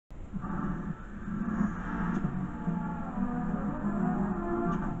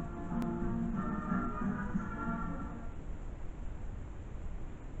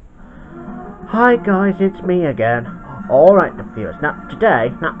Hi guys, it's me again. Alright the viewers, now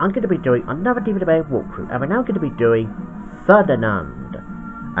today, I'm going to be doing another DVD walkthrough, and we're now going to be doing Ferdinand.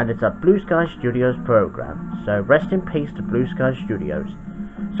 And it's a Blue Sky Studios program, so rest in peace to Blue Sky Studios.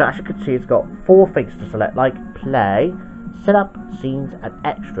 So as you can see, it's got 4 things to select, like play, setup, scenes, and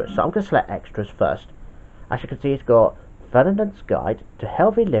extras. So I'm going to select extras first. As you can see, it's got Ferdinand's Guide to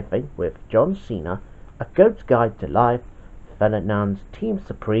Healthy Living with John Cena, A Goat's Guide to Life, Ferdinand's Team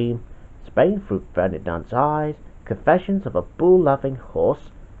Supreme, Spain through Ferdinand's Eyes, Confessions of a Bull-Loving Horse,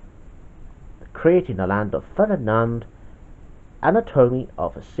 Creating the Land of Ferdinand, Anatomy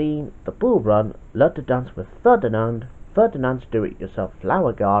of a Scene, The Bull Run, Learn to Dance with Ferdinand, Ferdinand's Do-It-Yourself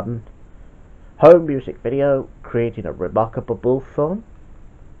Flower Garden, Home Music Video, Creating a Remarkable Bull Thorn,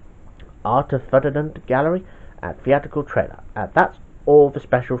 Art of Ferdinand Gallery, and Theatrical Trailer. And that's all the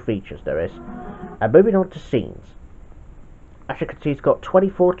special features there is. And moving on to scenes. As you can see, it's got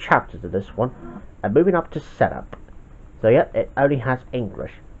 24 chapters of this one, and moving up to setup. So yeah, it only has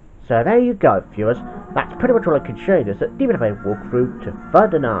English. So there you go, viewers. That's pretty much all I can show you. This DVD walkthrough to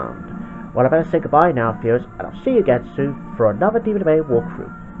Ferdinand. Well, I better say goodbye now, viewers, and I'll see you again soon for another DVD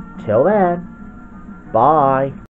walkthrough. Till then, bye.